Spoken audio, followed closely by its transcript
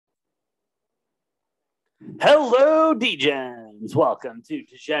Hello, Degens. Welcome to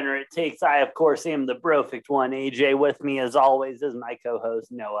Degenerate Takes. I, of course, am the Brofict one. AJ with me, as always, is my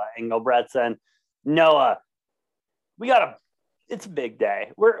co-host, Noah Engelbretson. Noah, it's a big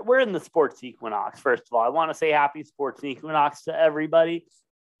day. We're in the sports equinox, first of all. I want to say happy sports equinox to everybody.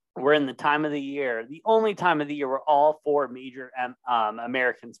 We're in the time of the year, the only time of the year where all four major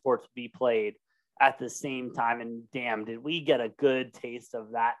American sports will be played at the same time. And damn, did we get a good taste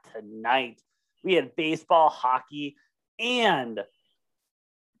of that tonight. We had baseball, hockey, and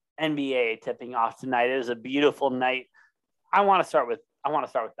NBA tipping off tonight. It was a beautiful night. I want to start with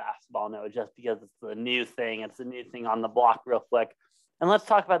basketball, no, just because it's the new thing. It's the new thing on the block real quick. And let's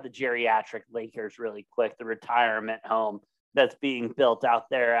talk about the geriatric Lakers really quick, the retirement home that's being built out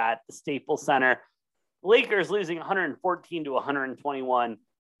there at the Staples Center. Lakers losing 114 to 121.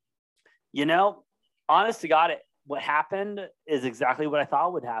 You know, honest to God, what happened is exactly what I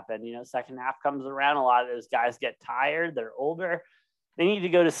thought would happen. You know, second half comes around. A lot of those guys get tired. They're older. They need to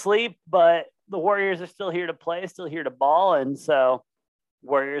go to sleep, but the Warriors are still here to play, still here to ball. And so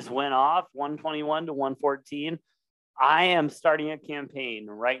Warriors went off 121 to 114. I am starting a campaign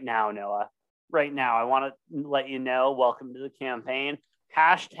right now, Noah. Right now, I want to let you know, welcome to the campaign.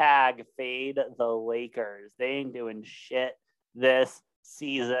 Hashtag fade the Lakers. They ain't doing shit this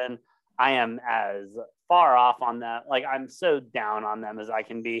season. I am as far off on them. Like, I'm so down on them as I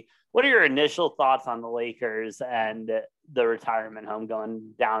can be. What are your initial thoughts on the Lakers and the retirement home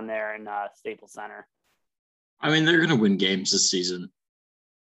going down there in Staples Center? I mean, they're going to win games this season,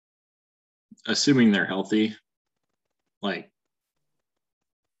 assuming they're healthy. Like,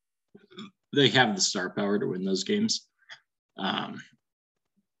 they have the star power to win those games.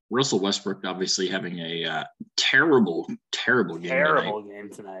 Russell Westbrook obviously having a terrible game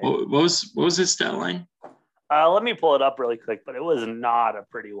tonight. What was his stat line? Let me pull it up really quick, but it was not a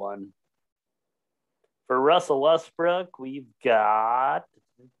pretty one. For Russell Westbrook, we've got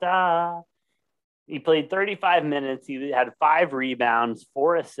he played 35 minutes. He had 5 rebounds,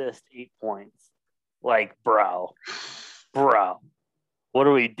 4 assists, 8 points. Like, bro, what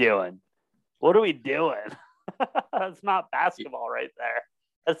are we doing? That's not basketball right there.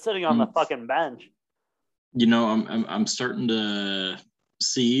 That's sitting on the fucking bench. You know, I'm starting to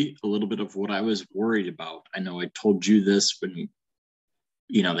see a little bit of what I was worried about. I know I told you this when,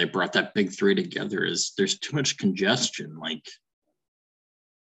 you know, they brought that big three together, is there's too much congestion. Like,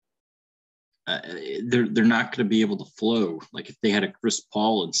 they're not going to be able to flow. Like, if they had a Chris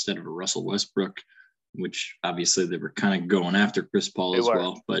Paul instead of a Russell Westbrook, which obviously they were kind of going after Chris Paul as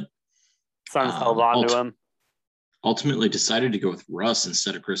well, but Suns held on to him. Ultimately decided to go with Russ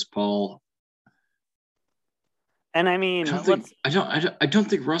instead of Chris Paul. And I mean, I don't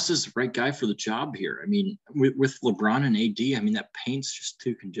think Russ is the right guy for the job here. I mean, with LeBron and AD, I mean, that paint's just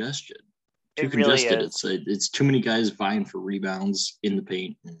too congested. Really is. It's too many guys vying for rebounds in the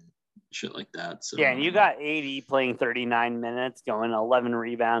paint and shit like that. So yeah, and you got AD playing 39 minutes, going 11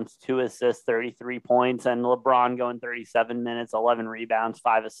 rebounds, 2 assists, 33 points, and LeBron going 37 minutes, 11 rebounds,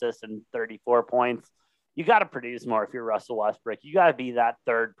 5 assists, and 34 points. You got to produce more if you're Russell Westbrook. You got to be that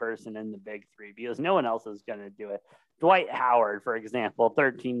third person in the big three because no one else is going to do it. Dwight Howard, for example,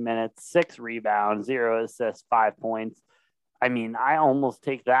 13 minutes, 6 rebounds, 0 assists, 5 points. I mean, I almost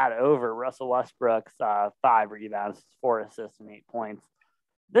take that over Russell Westbrook's 5 rebounds, 4 assists, and 8 points.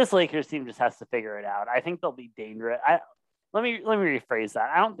 This Lakers team just has to figure it out. I think they'll be dangerous. Let me rephrase that.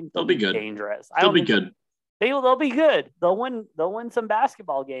 I don't think they'll be good. Dangerous. They'll be good. They'll be good. They'll win some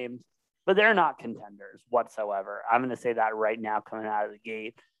basketball games. But they're not contenders whatsoever. I'm going to say that right now coming out of the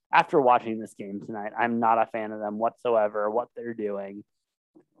gate. After watching this game tonight, I'm not a fan of them whatsoever, what they're doing.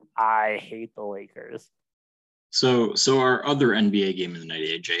 I hate the Lakers. So our other NBA game of the night,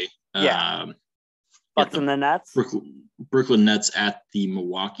 AJ. Yeah. Bucks and the Nets. Brooklyn Nets at the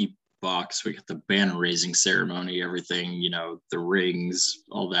Milwaukee Bucks. We got the banner raising ceremony, everything, you know, the rings,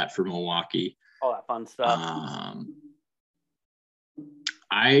 all that for Milwaukee. All that fun stuff.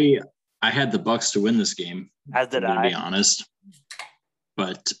 I had the Bucks to win this game. As did I. To be honest.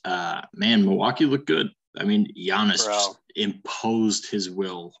 But, man, Milwaukee looked good. I mean, Giannis just imposed his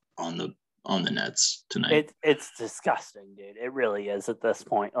will on the Nets tonight. It's disgusting, dude. It really is at this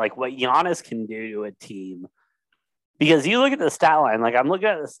point. Like, what Giannis can do to a team. Because you look at the stat line. Like, I'm looking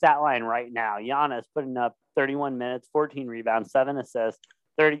at the stat line right now. Giannis putting up 31 minutes, 14 rebounds, 7 assists,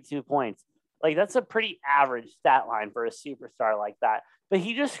 32 points. Like, that's a pretty average stat line for a superstar like that. But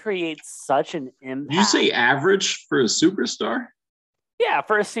he just creates such an impact. You say average for a superstar? Yeah,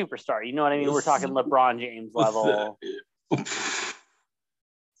 for a superstar. You know what I mean? We're talking LeBron James level.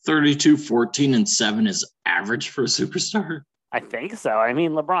 32, 14, and 7 is average for a superstar? I think so. I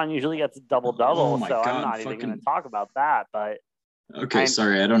mean, LeBron usually gets a double Oh double, my so I'm God, not even going to fucking. talk about that. But Okay,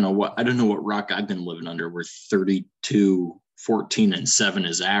 sorry. I don't know what rock I've been living under where 32, 14, and 7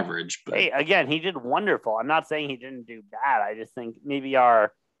 is average, but hey, again, he did wonderful. I'm not saying he didn't do bad. I just think maybe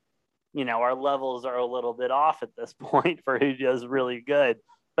our levels are a little bit off at this point for who does really good.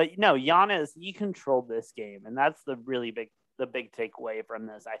 But Giannis, he controlled this game, and that's the big takeaway from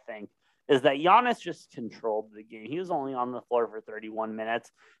this, I think, is that Giannis just controlled the game. He was only on the floor for 31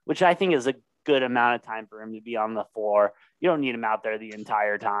 minutes, which I think is a good amount of time for him to be on the floor. You don't need him out there the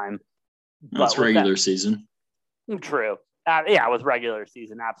entire time. that's regular season. True. Yeah, with regular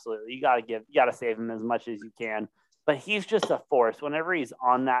season, absolutely. You got to save him as much as you can. But he's just a force. Whenever he's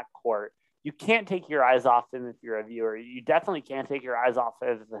on that court, you can't take your eyes off him if you're a viewer. You definitely can't take your eyes off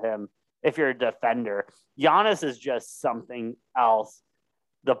of him if you're a defender. Giannis is just something else.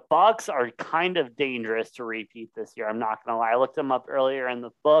 The Bucks are kind of dangerous to repeat this year. I'm not gonna lie. I looked them up earlier in the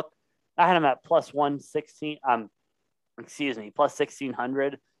book. I had them at plus 116. Plus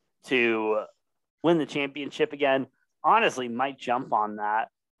 1600 to win the championship again. Honestly, might jump on that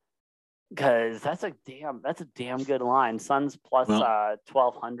because that's a damn good line. Suns plus Well,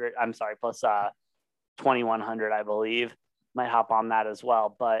 1200. I'm sorry, plus 2100, I believe. Might hop on that as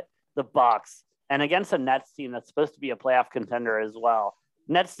well. But the Bucks and against a Nets team that's supposed to be a playoff contender as well.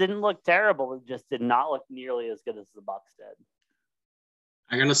 Nets didn't look terrible. It just did not look nearly as good as the Bucks did.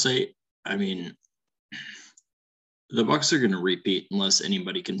 I gotta say, I mean, the Bucks are going to repeat unless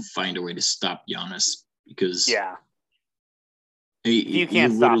anybody can find a way to stop Giannis because Yeah, you he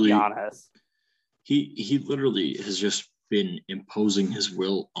can't stop literally Giannis. he literally has just been imposing his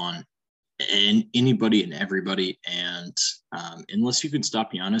will on and anybody and everybody, and unless you can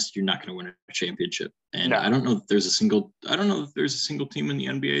stop Giannis, you're not going to win a championship. And No. I don't know if there's a single team in the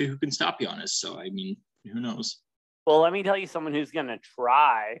NBA who can stop Giannis. So I mean, who knows? Well, let me tell you someone who's going to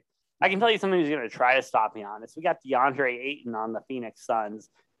try. I can tell you someone who's going to try to stop Giannis. We got DeAndre Ayton on the Phoenix Suns.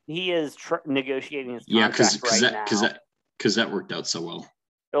 He is negotiating his contract now. Because that worked out so well.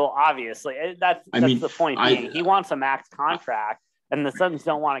 Well, obviously, that's the point being. He wants a max contract, and the Suns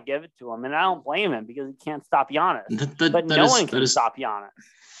don't want to give it to him. And I don't blame him because he can't stop Giannis. But no one can stop Giannis.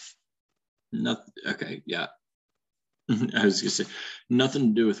 Okay, yeah. I was going to say, nothing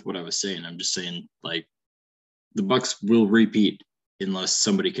to do with what I was saying. I'm just saying, like, the Bucks will repeat unless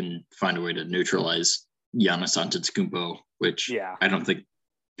somebody can find a way to neutralize Giannis Antetokounmpo, which I don't think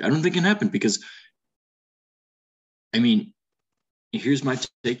can happen because, I mean, here's my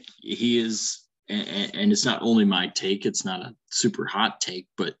take. He is, and it's not only my take, it's not a super hot take,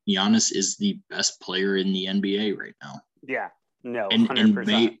 but Giannis is the best player in the NBA right now. Yeah, no,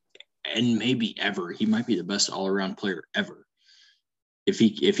 100%. And maybe ever. He might be the best all-around player ever. If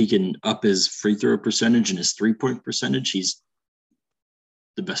he can up his free throw percentage and his 3-point percentage, he's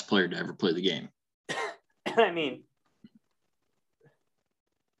the best player to ever play the game. I mean,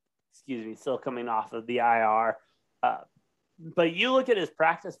 excuse me, still coming off of the IR. But you look at his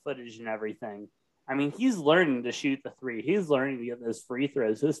practice footage and everything. I mean, he's learning to shoot the three. He's learning to get those free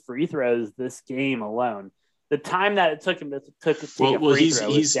throws. His free throws this game alone. The time that it took him to take a free throw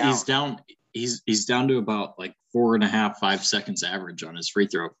is down. He's down to about like 4.5, 5 seconds average on his free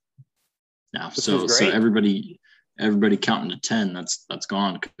throw now. So everybody counting to 10, that's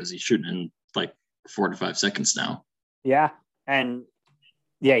gone because he's shooting in like 4 to 5 seconds now. Yeah, and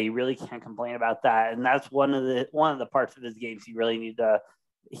yeah, you really can't complain about that. And that's one of the parts of his games he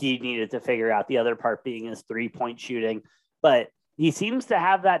needed to figure out. The other part being his 3-point shooting, but he seems to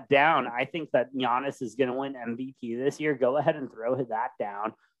have that down. I think that Giannis is going to win MVP this year. Go ahead and throw that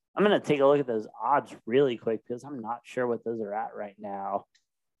down. I'm going to take a look at those odds really quick because I'm not sure what those are at right now.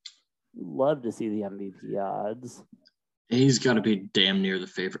 Love to see the MVP odds. He's got to be damn near the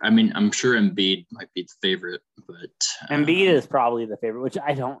favorite. I mean, I'm sure Embiid might be the favorite, but Embiid is probably the favorite, which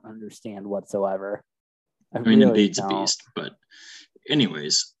I don't understand whatsoever. I mean, really Embiid's a beast, but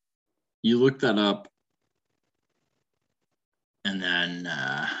anyways, you look that up. And then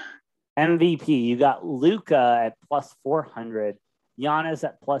MVP, you got Luka at plus 400, Giannis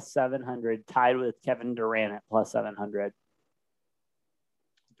at plus 700, tied with Kevin Durant at plus 700.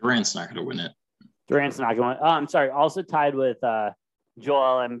 Durant's not going to win it. Durant's not going to win. Oh, I'm sorry. Also tied with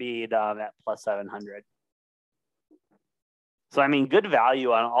Joel Embiid at plus 700. So, I mean, good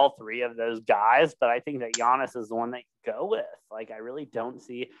value on all three of those guys, but I think that Giannis is the one that you go with. Like, I really don't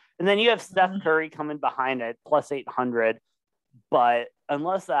see. And then you have Steph Curry coming behind it, plus 800. But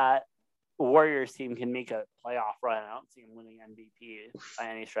unless that Warriors team can make a playoff run, I don't see him winning MVP by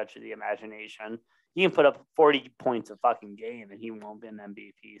any stretch of the imagination. He can put up 40 points a fucking game, and he won't be an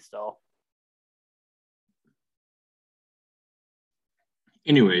MVP still.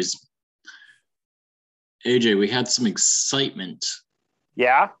 Anyways, AJ, we had some excitement.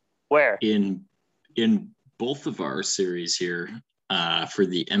 Yeah, where? In both of our series here for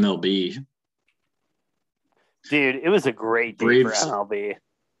the MLB. Dude, it was a great day for MLB.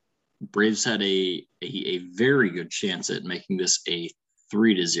 Braves had a very good chance at making this a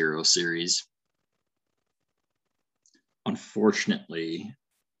 3-0 series. Unfortunately,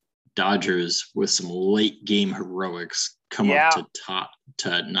 Dodgers with some late game heroics come up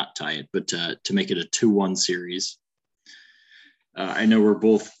to not tie it, but to make it a 2-1 series. I know we're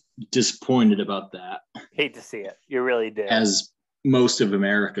both disappointed about that. Hate to see it. You really do. As most of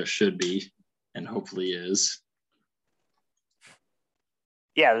America should be, and hopefully is.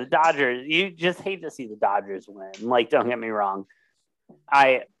 Yeah, the Dodgers, you just hate to see the Dodgers win. Like, don't get me wrong.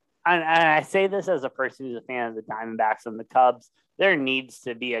 I say this as a person who's a fan of the Diamondbacks and the Cubs. There needs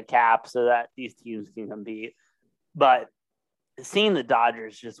to be a cap so that these teams can compete. But seeing the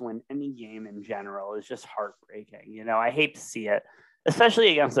Dodgers just win any game in general is just heartbreaking. You know, I hate to see it, especially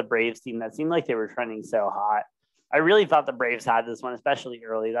against the Braves team that seemed like they were trending so hot. I really thought the Braves had this one, especially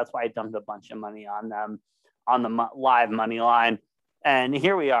early. That's why I dumped a bunch of money on them on the live money line. And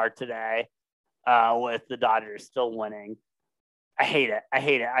here we are today with the Dodgers still winning. I hate it.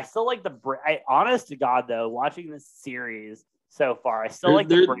 I still like honest to God, though, watching this series so far, I still like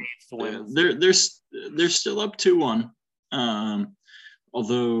the Braves to win. They're still up 2-1.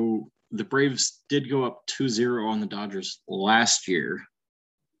 Although the Braves did go up 2-0 on the Dodgers last year.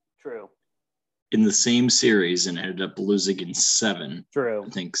 True. In the same series and ended up losing in 7. True. I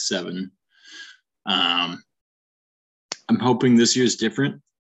think 7. I'm hoping this year's different.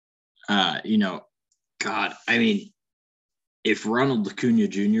 God, I mean, if Ronald Acuna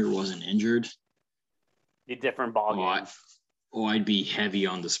Jr. wasn't injured, a different ballgame. I'd be heavy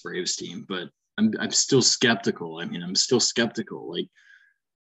on this Braves team, but I'm still skeptical. I mean, I'm still skeptical. Like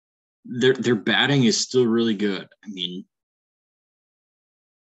their batting is still really good. I mean,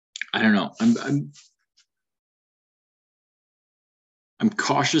 I don't know. I'm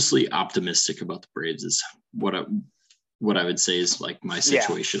cautiously optimistic about the Braves is what I would say is like my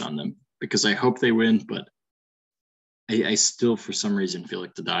situation on them, because I hope they win, but I still, for some reason, feel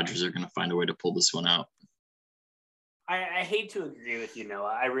like the Dodgers are going to find a way to pull this one out. I hate to agree with you,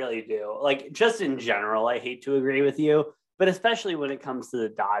 Noah. I really do. Like, just in general, I hate to agree with you, but especially when it comes to the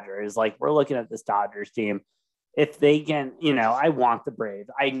Dodgers, like we're looking at this Dodgers team. If they can, I want the Braves.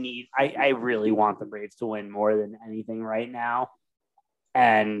 I really want the Braves to win more than anything right now.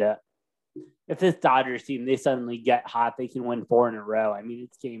 And if this Dodgers team, they suddenly get hot, they can win 4 in a row. I mean,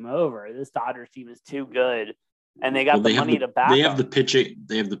 it's game over. This Dodgers team is too good, and they got the money to back. They have the pitching.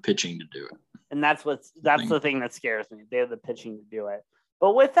 They have the pitching to do it. And that's the thing that scares me. They have the pitching to do it.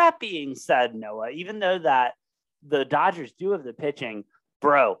 But with that being said, Noah, even though that the Dodgers do have the pitching,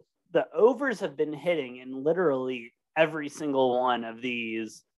 bro, the overs have been hitting in literally every single one of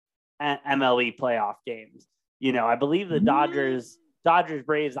these MLB playoff games. I believe the Dodgers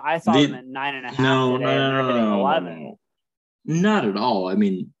Braves, I saw them at 9.5 today, and they're hitting 11. Not at all. I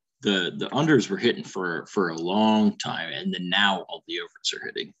mean, the unders were hitting for a long time, and then now all the overs are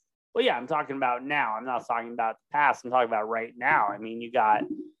hitting. Well, yeah, I'm talking about now. I'm not talking about the past. I'm talking about right now. I mean, you got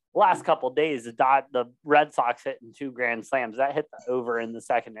the last couple of days, the Red Sox hitting 2 grand slams. That hit the over in the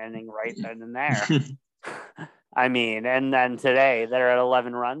second inning right then and there. I mean, and then today they're at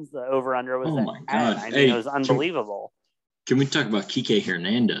 11 runs. The over-under was at 10. I mean, it was unbelievable. Can we talk about Kike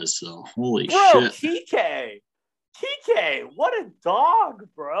Hernandez, though? Holy shit. Kike, what a dog,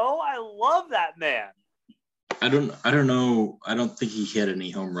 bro. I love that man. I don't know. I don't think he hit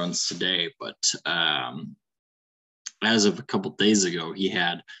any home runs today, but as of a couple days ago, he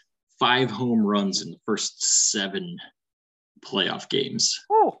had 5 home runs in the first 7 playoff games.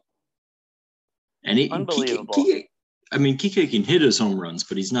 Oh, and unbelievable. Kike can hit his home runs,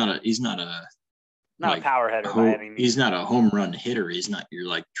 but he's not a power hitter by any means. He's not a home run hitter. He's not your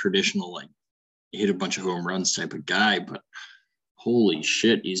like traditional like hit a bunch of home runs type of guy. But holy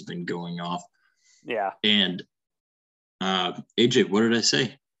shit, he's been going off. Yeah. And AJ, what did I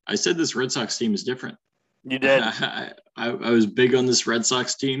say? I said this Red Sox team is different. You did. I was big on this Red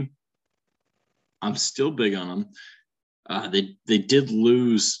Sox team. I'm still big on them. They did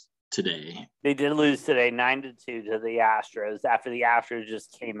lose today. They did lose today, 9-2 to the Astros. After the Astros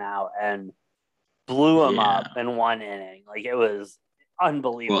just came out and blew them up in 1 inning. Like, it was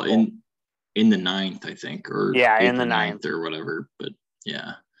unbelievable. Well, in the 9th, I think, or in the 9th or whatever. But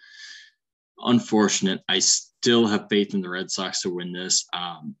yeah, unfortunate. I still have faith in the Red Sox to win this.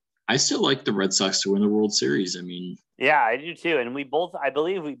 I still like the Red Sox to win the World Series. I mean, yeah, I do too. And I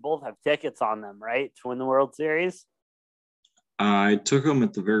believe we both have tickets on them, right, to win the World Series. I took them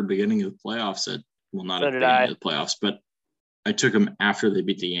at the very beginning of the playoffs. Not So at the did I. beginning of the playoffs, but I took them after they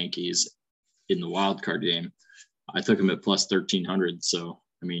beat the Yankees in the wild card game. I took them at plus 1,300. So,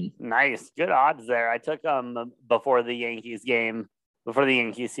 I mean, Nice. Good odds there. I took them before the Yankees game, before the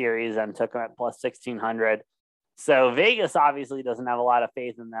Yankees series, and took them at plus 1,600. So Vegas obviously doesn't have a lot of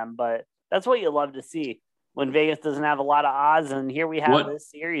faith in them, but that's what you love to see when Vegas doesn't have a lot of odds. And here we have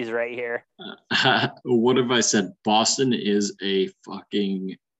this series right here. What have I said? Boston is they're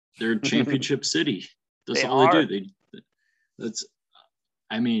a championship city. That's all they do.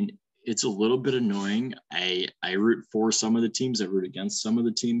 It's a little bit annoying. I root for some of the teams. I root against some of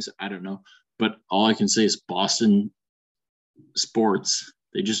the teams. I don't know. But all I can say is Boston sports.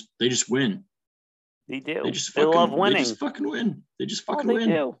 They just win. They do. They love winning. They just fucking win. They just fucking win.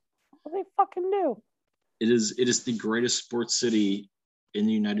 They fucking do. It is the greatest sports city in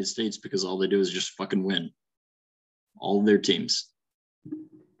the United States because all they do is just fucking win. All of their teams.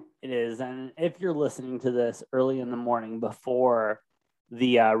 It is. And if you're listening to this early in the morning before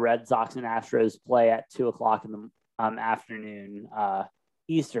the Red Sox and Astros play at 2:00 in the afternoon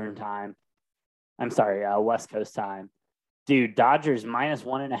Eastern time, I'm sorry, West Coast time. Dude, Dodgers minus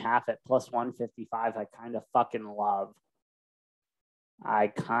 1.5 at plus 155. I kind of fucking love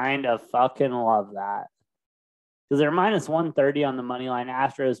that. Because they're minus 130 on the money line.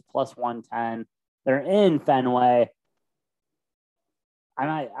 Astros plus 110. They're in Fenway.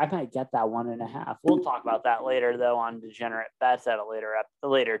 I might get that 1.5. We'll talk about that later, though, on Degenerate Bets at a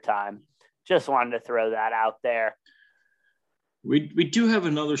later time. Just wanted to throw that out there. We do have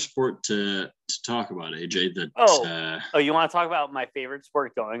another sport to talk about, AJ. You want to talk about my favorite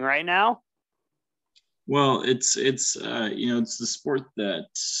sport going right now? Well, it's it's the sport that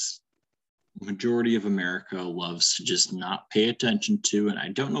majority of America loves to just not pay attention to, and I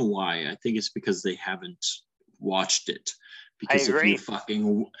don't know why. I think it's because they haven't watched it. Because if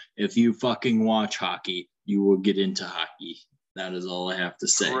you fucking watch hockey, you will get into hockey. That is all I have to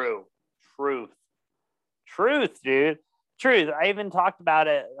say. Truth, dude. Truth. I even talked about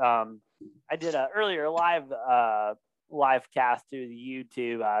it. I did an earlier live cast through the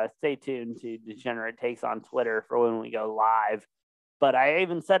YouTube. Stay tuned to Degenerate Takes on Twitter for when we go live. But I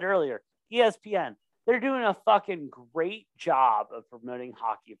even said earlier, ESPN, they're doing a fucking great job of promoting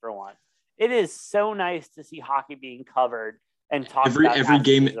hockey for once. It is so nice to see hockey being covered and talked about. Every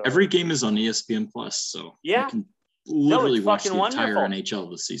game is on ESPN Plus, so yeah, you can literally watch the entire wonderful.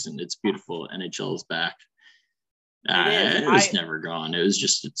 NHL this season. It's beautiful. NHL is back. It was never gone.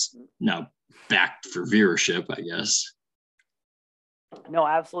 It's now back for viewership, I guess. No,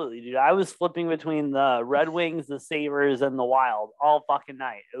 absolutely, dude. I was flipping between the Red Wings, the Sabres, and the Wild all fucking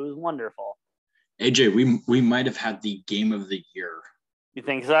night. It was wonderful. AJ, we might have had the game of the year. You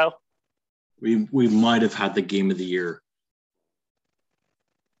think so? We might have had the game of the year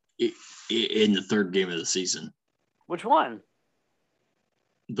in the third game of the season. Which one?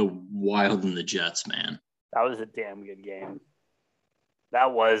 The Wild and the Jets, man. That was a damn good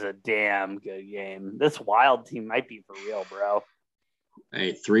game. This Wild team might be for real, bro.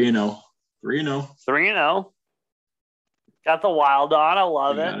 Hey, 3-0. 3-0. 3-0. Got the Wild on. I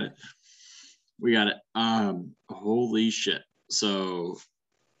love it. We got it. Holy shit. So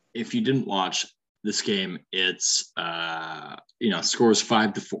if you didn't watch this game, it's scores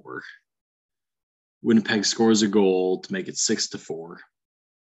 5-4. Winnipeg scores a goal to make it 6-4.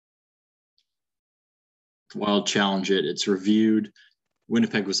 The Wild challenge it. It's reviewed.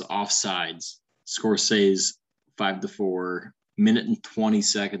 Winnipeg was offsides. Score says 5-4. Minute and 20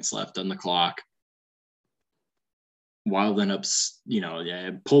 seconds left on the clock. Wild end up,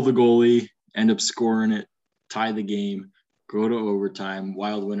 pull the goalie, end up scoring it, tie the game, go to overtime.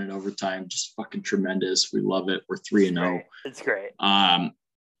 Wild win in overtime. Just fucking tremendous. We love it. We're 3-0. It's great.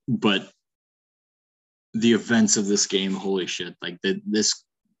 But the events of this game, holy shit! Like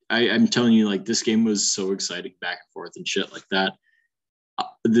I'm telling you, like this game was so exciting, back and forth and shit like that.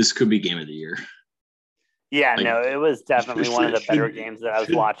 This could be game of the year. Yeah, it was definitely one of the better games that I was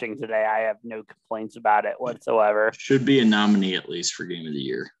watching today. I have no complaints about it whatsoever. Should be a nominee at least for game of the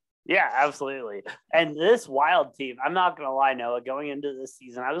year. Yeah, absolutely. And this Wild team, I'm not going to lie, Noah, going into this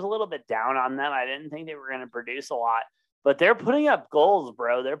season, I was a little bit down on them. I didn't think they were going to produce a lot, but they're putting up goals,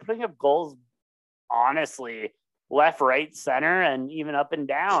 bro. They're putting up goals, honestly, left, right, center, and even up and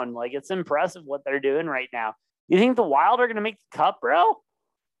down. Like, it's impressive what they're doing right now. You think the Wild are going to make the cup, bro?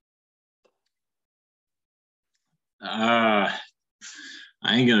 I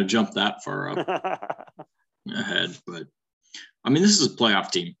ain't gonna jump that far up ahead, but I mean, this is a playoff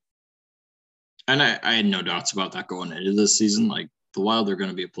team, and I had no doubts about that going into this season. Like the Wild are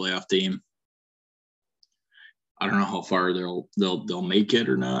going to be a playoff team. I don't know how far they'll make it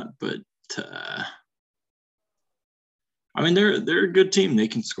or not, but I mean they're a good team. They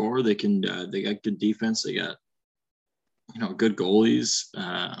can score. They got good defense. They got good goalies.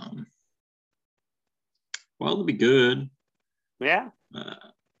 Well, it'll be good. Yeah.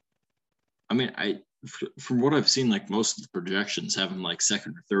 I mean, from what I've seen, like most of the projections have them like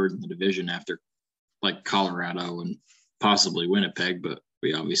second or third in the division after like Colorado and possibly Winnipeg, but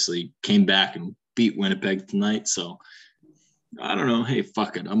we obviously came back and beat Winnipeg tonight. So I don't know. Hey,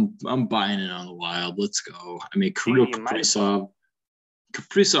 fuck it. I'm buying it on the Wild. Let's go. I mean, Kirill Kaprizov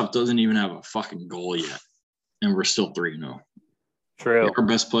doesn't even have a fucking goal yet, and we're still 3-0. True. Our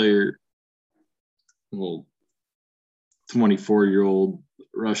best player, well, 24-year-old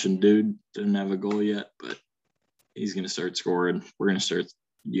Russian dude, didn't have a goal yet, but he's going to start scoring. We're going to start,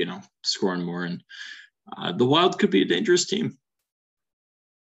 scoring more. And the Wild could be a dangerous team.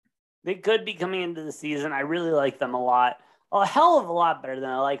 They could be coming into the season. I really like them a lot. A hell of a lot better than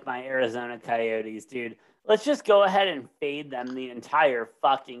I like my Arizona Coyotes, dude. Let's just go ahead and fade them the entire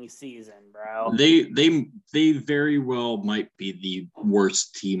fucking season, bro. They very well might be the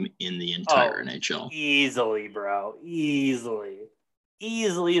worst team in the entire NHL. Easily, bro. Easily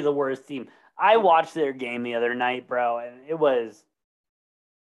the worst team. I watched their game the other night, bro, and it was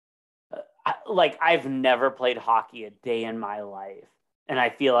like I've never played hockey a day in my life. And I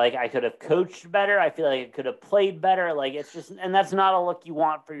feel like I could have coached better. I feel like I could have played better. Like it's just, and that's not a look you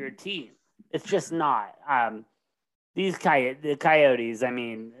want for your team. It's just not. The Coyotes, I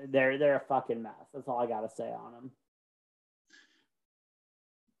mean, they're a fucking mess. That's all I gotta say on them.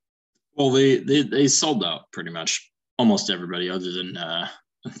 Well, they sold out pretty much almost everybody, other than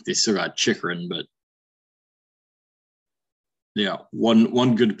they still got Chychrun, but yeah,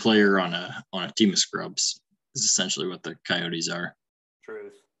 one good player on a team of scrubs is essentially what the Coyotes are.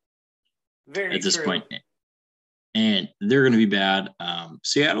 Truth. Very at this true. point. And they're going to be bad.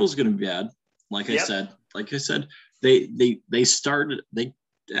 Seattle's going to be bad. Like I said, they started. They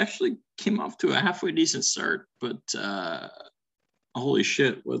actually came off to a halfway decent start, but holy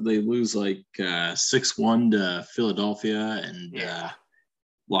shit, would they lose like 6-1 to Philadelphia and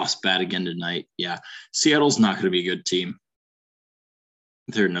lost bad again tonight? Yeah, Seattle's not going to be a good team.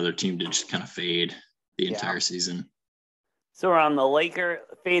 They're another team to just kind of fade the entire season. So we're on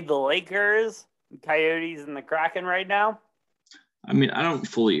fade the Lakers, Coyotes, and the Kraken right now. I mean, I don't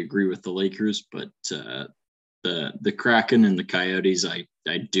fully agree with the Lakers, but the Kraken and the Coyotes, I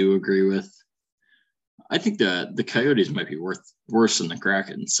do agree with. I think the Coyotes might be worse than the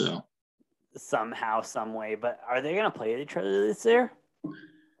Kraken. So somehow, some way, but are they going to play each other this year?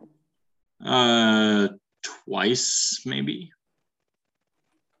 Twice maybe.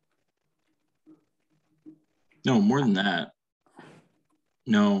 No, more than that.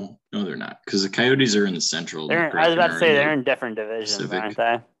 No, they're not, because the Coyotes are in the Central. I was about to say they're in different divisions, Pacific. Aren't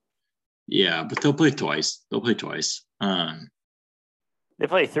they? Yeah, but they'll play twice. They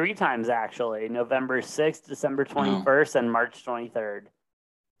play 3 times, actually. November 6th, December 21st, and March 23rd.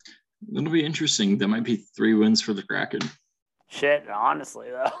 It'll be interesting. That might be 3 wins for the Kraken. Shit, honestly,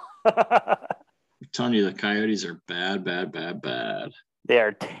 though. I'm telling you, the Coyotes are bad. They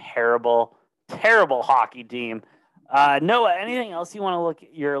are terrible, terrible hockey team. Noah, anything else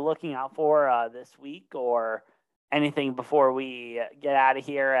you're looking out for this week, or anything before we get out of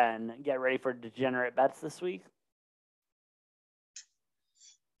here and get ready for Degenerate Bets this week?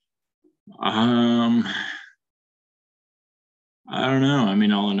 I don't know. I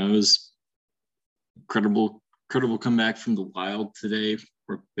mean, all I know is incredible comeback from the Wild today.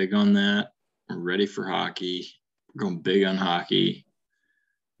 We're big on that. We're ready for hockey. We're going big on hockey.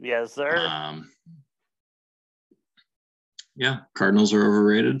 Yes, sir. Yeah, Cardinals are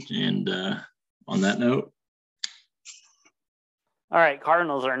overrated. And on that note. All right,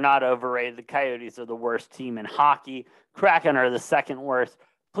 Cardinals are not overrated. The Coyotes are the worst team in hockey. Kraken are the second worst.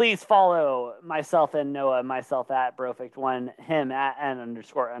 Please follow myself and Noah, myself at Brofict1, him at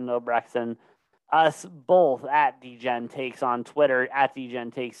N_Endo us both at DGen Takes on Twitter, at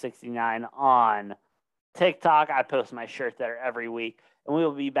DGen Takes 69 on TikTok. I post my shirt there every week. And we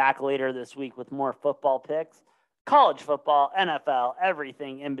will be back later this week with more football picks, college football, NFL,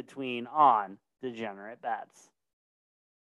 everything in between on Degenerate Bets.